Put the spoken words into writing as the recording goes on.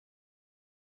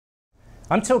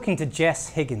I'm talking to Jess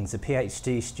Higgins, a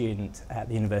PhD student at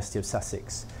the University of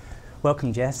Sussex.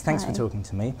 Welcome, Jess. Thanks for talking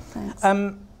to me.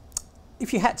 Thanks.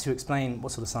 If you had to explain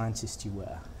what sort of scientist you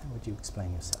were, how would you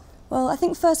explain yourself? Well, I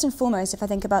think first and foremost, if I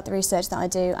think about the research that I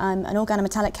do, I'm an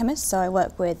organometallic chemist, so I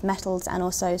work with metals and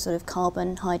also sort of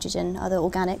carbon, hydrogen, other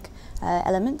organic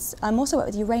elements. I also work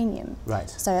with uranium, Right.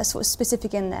 So that's sort of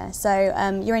specific in there. So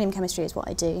uranium chemistry is what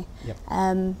I do,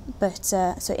 Yep.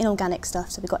 So inorganic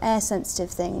stuff. So we've got air-sensitive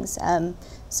things.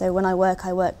 So when I work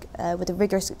with a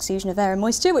rigorous exclusion of air and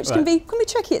moisture, which can be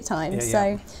tricky at times.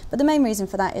 But the main reason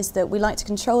for that is that we like to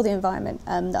control the environment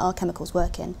that our chemicals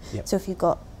work in. Yep. So if you've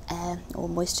got air or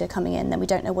moisture coming in, then we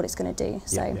don't know what it's going to do.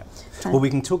 Well, we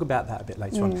can talk about that a bit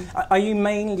later on. Are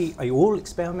you all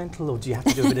experimental, or do you have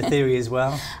to do a bit of theory as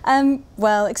well?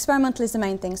 Well, experimental is the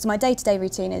main thing. So my day-to-day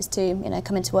routine is to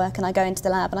come into work and I go into the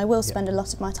lab, and I will spend a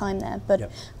lot of my time there.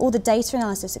 But all the data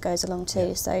analysis that goes along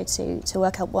too. So to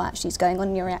work out what actually is going on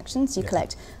in your reactions, you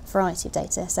collect a variety of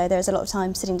data. So there's a lot of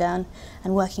time sitting down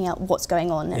and working out what's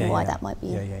going on and why that might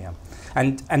be.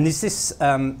 And is this,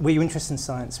 were you interested in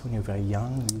science when you were very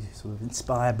young? Were you sort of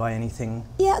inspired by anything?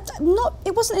 Yeah,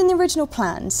 it wasn't in the original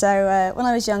plan. So when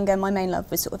I was younger, my main love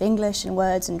was sort of English and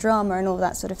words and drama and all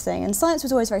that sort of thing. And science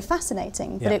was always very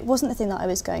fascinating, but it wasn't the thing that I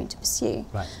was going to pursue.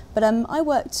 Right. But I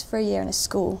worked for a year in a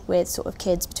school with sort of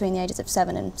kids between the ages of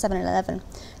 7 and 11.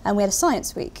 And we had a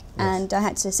science week, and I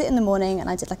had to sit in the morning and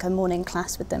I did like a morning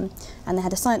class with them, and they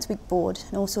had a science week board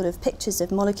and all sort of pictures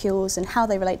of molecules and how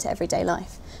they relate to everyday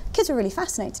life. Kids were really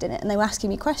fascinated in it, and they were asking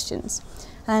me questions,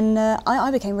 and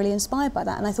I became really inspired by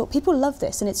that, and I thought people love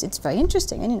this, and it's very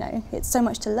interesting, and it's so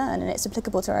much to learn, and it's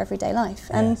applicable to our everyday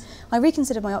life. And I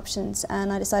reconsidered my options,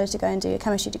 and I decided to go and do a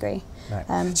chemistry degree. Right.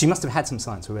 So you must have had some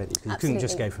science already, because you couldn't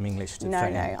just go from English to No,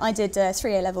 I did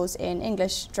 3 A-levels in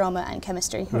English, drama and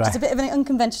chemistry, which is a bit of an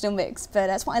unconventional mix, but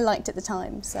that's what I liked at the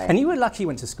time. So. And you were lucky you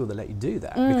went to school that let you do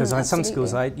that, because in some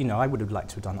schools I would have liked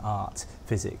to have done art,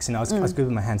 physics, I was good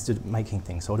with my hands to making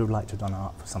things, so I would have liked to have done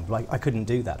art for something. I couldn't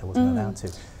do that, I wasn't allowed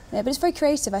to. Yeah, but it's very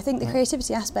creative. I think the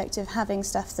creativity aspect of having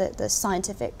stuff that's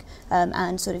scientific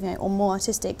and sort of or more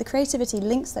artistic, the creativity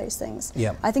links those things.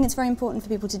 Yeah. I think it's very important for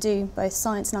people to do both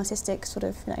science and artistic sort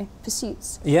of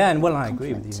pursuits. Yeah, and well, I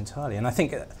agree with you entirely. And I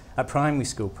think at primary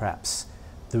school, perhaps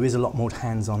there is a lot more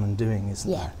hands-on and doing,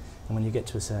 isn't there? And when you get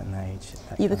to a certain age,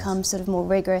 you become sort of more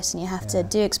rigorous, and you have to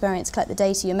do experiments, collect the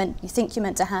data you think you're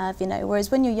meant to have,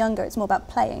 whereas when you're younger it's more about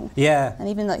playing. Yeah. And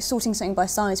even like sorting something by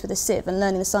size with a sieve and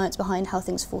learning the science behind how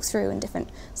things fall through and different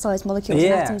size molecules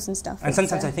and atoms and stuff. And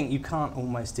sometimes I think you can't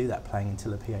almost do that playing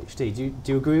until a PhD.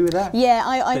 Do you agree with that? Yeah,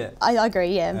 I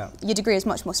agree, yeah. Your degree is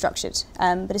much more structured,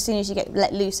 but as soon as you get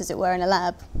let loose, as it were, in a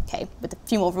lab, with a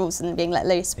few more rules than being let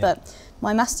loose, but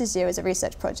my master's year was a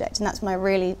research project, and that's when I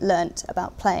really learnt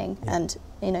about playing and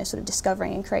sort of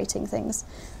discovering and creating things.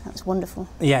 That was wonderful.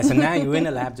 Yeah, so now you're in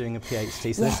a lab doing a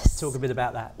PhD, so let's talk a bit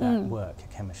about that work,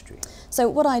 chemistry. So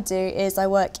what I do is I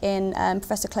work in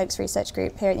Professor Cloke's research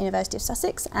group here at the University of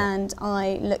Sussex, and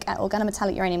I look at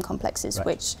organometallic uranium complexes,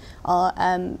 which are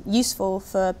useful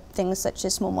for things such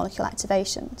as small molecule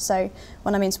activation. So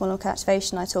when I mean small molecule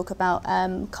activation, I talk about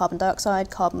carbon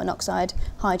dioxide, carbon monoxide,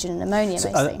 hydrogen and ammonia.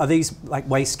 So are these like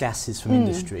waste gases from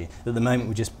industry that at the moment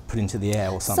we just put into the air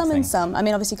or something? Some and some. I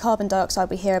mean, obviously carbon dioxide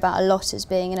we hear about a lot as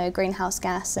being a greenhouse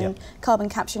gas, and carbon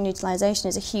capture and utilisation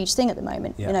is a huge thing at the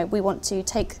moment. We want to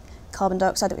take carbon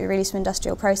dioxide that we release from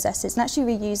industrial processes and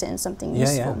actually reuse it in something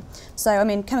useful. So I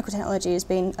mean, chemical technology has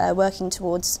been working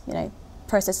towards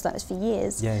processes like this for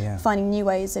years, finding new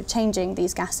ways of changing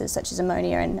these gases such as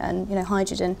ammonia and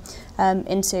hydrogen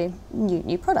into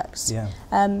new products.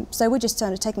 So we're just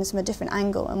kind of taking this from a different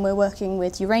angle, and we're working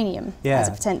with uranium as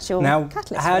a potential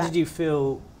catalyst. Now, how did you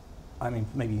feel? I mean,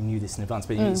 maybe you knew this in advance,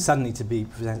 but suddenly to be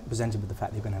presented with the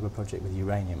fact that you're going to have a project with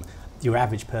uranium, your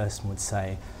average person would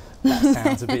say, that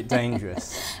sounds a bit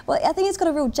dangerous. Well, I think it's got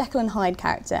a real Jekyll and Hyde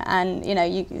character, and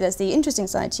there's the interesting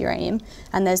side to uranium,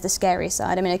 and there's the scary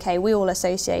side. I mean, okay, we all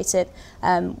associate it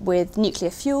with nuclear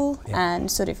fuel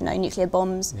and sort of nuclear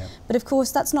bombs, but of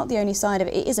course that's not the only side of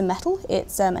it. It is a metal.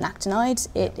 It's an actinide.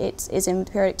 It is in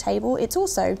the periodic table. It's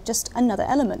also just another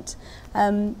element.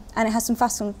 And it has some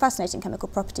fascinating chemical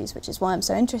properties, which is why I'm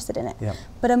so interested in it.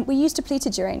 But we use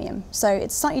depleted uranium, so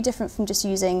it's slightly different from just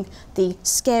using the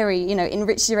scary,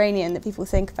 enriched uranium that people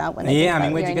think about when they think about I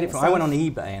mean, where'd you get it from? I went on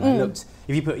eBay and I looked.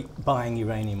 If you put buying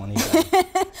uranium on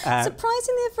eBay,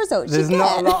 Surprisingly, the results there's you get.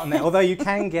 not a lot on there, although you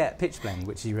can get pitch blende,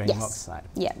 which is uranium oxide.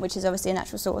 Yeah, which is obviously a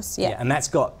natural source. Yeah. And that's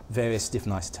got various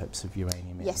different isotopes of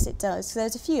uranium in it. Yes, it does. So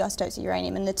there's a few isotopes of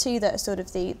uranium, and the two that are sort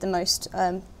of the most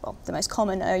the most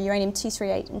common are uranium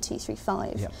 238 and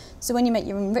 235. Yep. So when you make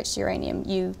your enriched uranium,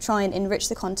 you try and enrich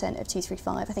the content of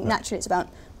 235. I think naturally it's about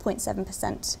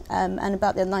 0.7%, and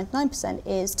about the other 99%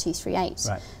 is 238.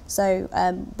 Right. So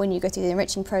when you go through the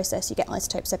enriching process, you get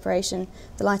isotope separation.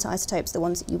 The lighter isotopes are the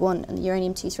ones that you want, and the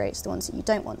uranium 238 is the ones that you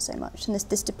don't want so much. And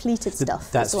this depleted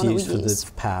stuff that's is the one that we used use. for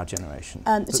the power generation.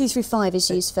 The 235 is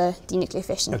used for the nuclear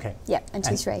fission. Okay. Yeah, and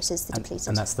 238 is the depleted.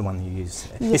 And that's the one you use.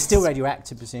 Yes. It's still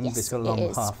radioactive, presumably. Yes, it's got a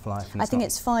long half-life. I think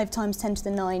it's 5 times 10 to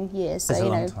the 9 years. So, that's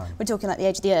you a know, long time. we're talking like the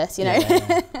age of the Earth, you know.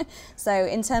 Yeah. So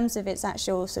in terms of its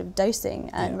actual sort of dosing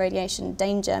and radiation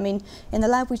danger, I mean, in the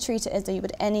lab we treat it as though you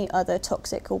would any other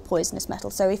toxic or poisonous metal.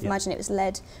 So if you imagine it was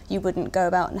lead, you wouldn't go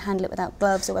about and handle it without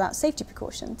gloves or without safety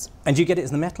precautions. And do you get it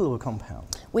as a metal or a compound?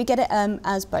 We get it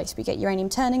as both. We get uranium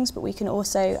turnings, but we can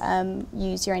also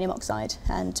use uranium oxide,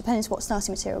 and depending on what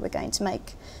starting material we're going to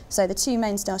make. So the two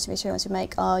main starting materials we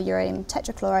make are uranium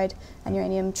tetrachloride and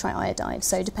uranium triiodide,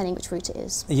 so depending which route it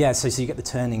is. Yeah, so you get the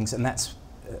turnings, and that's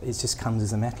it just comes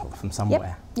as a metal from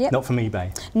somewhere. Yep. Not from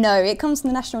eBay. No, it comes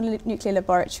from the National Nuclear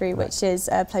Laboratory, which is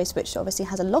a place which obviously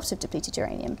has a lot of depleted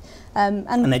uranium.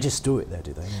 And they just store it there,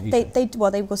 do they?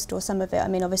 They will store some of it. I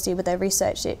mean, obviously with their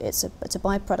research, it's a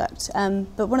byproduct.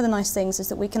 But one of the nice things is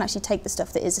that we can actually take the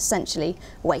stuff that is essentially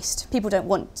waste. People don't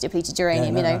want depleted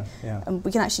uranium, and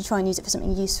we can actually try and use it for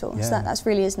something useful. So that's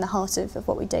really is in the heart of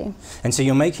what we do. And so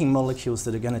you're making molecules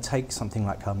that are going to take something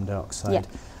like carbon dioxide. Yeah.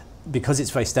 Because it's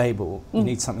very stable, you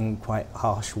need something quite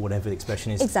harsh, or whatever the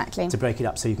expression is, to break it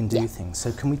up so you can do things.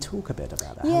 So can we talk a bit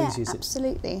about that? Yeah, how easy is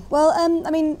absolutely. It? Well, I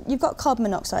mean, you've got carbon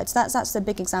monoxide, so that's the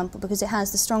big example because it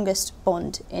has the strongest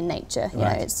bond in nature. You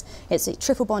know, it's a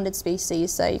triple bonded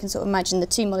species, so you can sort of imagine the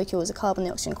two molecules of carbon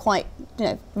and oxygen quite,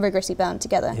 rigorously bound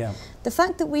together. Yeah. The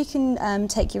fact that we can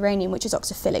take uranium, which is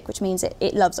oxophilic, which means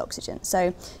it loves oxygen.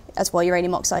 So that's why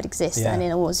uranium oxide exists, and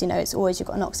in always, it's always you've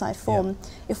got an oxide form. Yeah.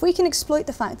 If we can exploit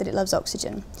the fact that it loves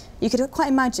oxygen, you could quite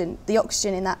imagine the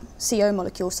oxygen in that CO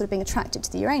molecule sort of being attracted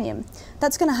to the uranium.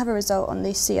 That's going to have a result on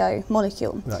the CO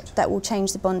molecule that will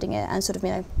change the bonding it and sort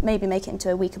of, maybe make it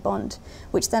into a weaker bond,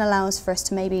 which then allows for us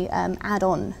to maybe add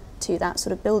on to that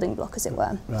sort of building block, as it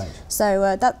were. Right.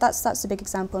 So that's a big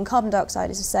example. And carbon dioxide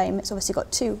is the same. It's obviously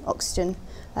got 2 oxygen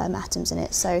atoms in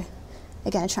it. So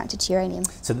again, attracted to uranium.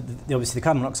 So obviously the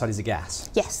carbon monoxide is a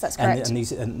gas. Yes, that's correct.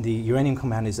 And the uranium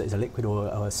compound is a liquid or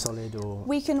a solid, or?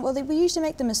 We usually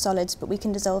make them as solids, but we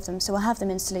can dissolve them, so we'll have them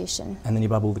in solution. And then you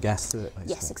bubble the gas through it,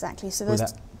 basically. Yes, exactly. So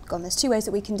there's 2 ways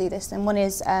that we can do this. And one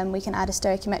is we can add a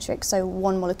stoichiometric, so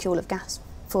 1 molecule of gas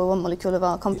for 1 molecule of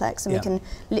our complex, and we can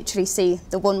literally see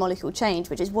the 1 molecule change,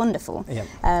 which is wonderful.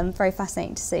 Very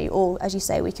fascinating to see. Or, as you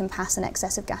say, we can pass an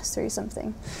excess of gas through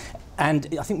something. And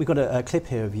I think we've got a clip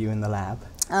here of you in the lab.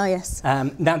 Oh, yes.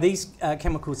 Now, these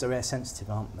chemicals are air sensitive,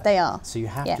 aren't they? They are. So you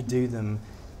have to do them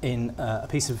in a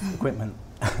piece of equipment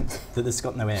that has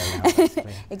got no air around,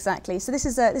 basically. Exactly. So this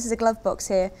is a glove box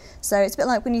here. So it's a bit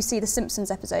like when you see the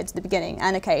Simpsons episodes at the beginning,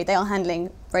 and okay, they are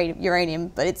handling uranium,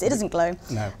 but it doesn't glow.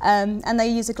 No. And they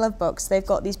use a glove box. They've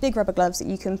got these big rubber gloves that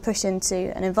you can push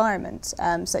into an environment,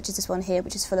 such as this one here,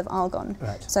 which is full of argon.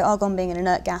 Right. So argon, being an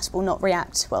inert gas, will not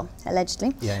react, well,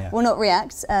 allegedly, will not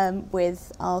react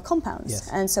with our compounds. Yes.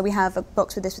 And so we have a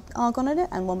box with this with argon in it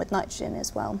and one with nitrogen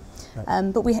as well.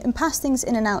 Right. But we pass things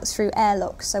in and out through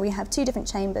airlocks. So we have 2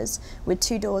 different chambers with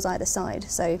 2 doors either side.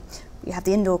 So you have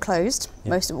the indoor closed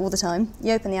all the time.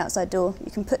 You open the outside door,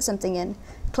 you can put something in,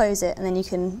 close it, and then you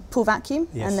can pull vacuum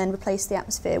and then replace the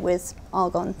atmosphere with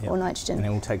argon or nitrogen. And it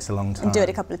all takes a long time. And do it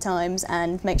a couple of times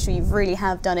and make sure you really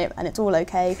have done it and it's all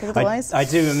okay, because otherwise... I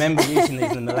do remember using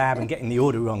these in the lab and getting the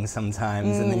order wrong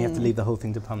sometimes, and then you have to leave the whole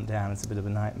thing to pump down. It's a bit of a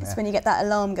nightmare. It's when you get that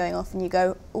alarm going off and you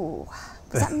go, oh,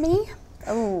 was that me?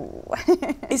 Oh.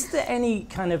 Is there any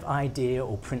kind of idea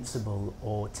or principle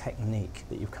or technique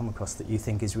that you've come across that you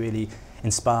think has really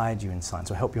inspired you in science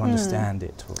or helped you understand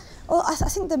it? Or? Well, I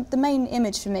think the main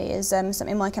image for me is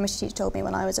something my chemistry teacher told me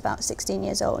when I was about 16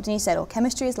 years old. And he said,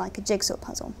 chemistry is like a jigsaw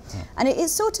puzzle. And it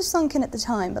sort of sunk in at the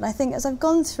time, but I think as I've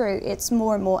gone through, it's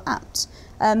more and more apt.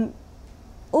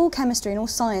 All chemistry and all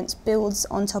science builds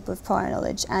on top of prior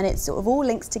knowledge, and it sort of all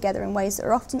links together in ways that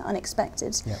are often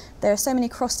unexpected. There are so many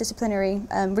cross-disciplinary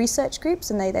research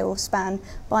groups, and they all span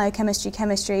biochemistry,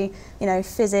 chemistry,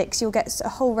 physics. You'll get a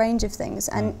whole range of things,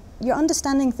 and you're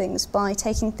understanding things by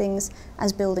taking things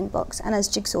as building blocks and as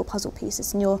jigsaw puzzle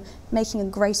pieces, and you're making a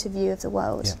greater view of the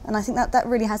world. And I think that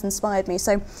really has inspired me.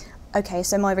 So okay,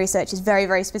 so my research is very,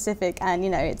 very specific, and you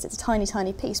know, it's a tiny,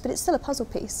 tiny piece, but it's still a puzzle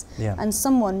piece. Yeah. And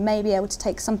someone may be able to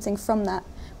take something from that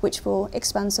which will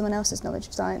expand someone else's knowledge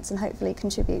of science and hopefully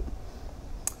contribute.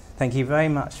 Thank you very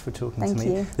much for talking to me.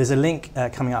 Thank you. There's a link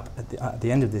coming up at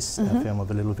the end of this film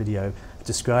of a little video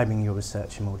describing your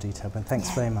research in more detail, but thanks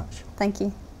very much. Thank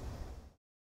you.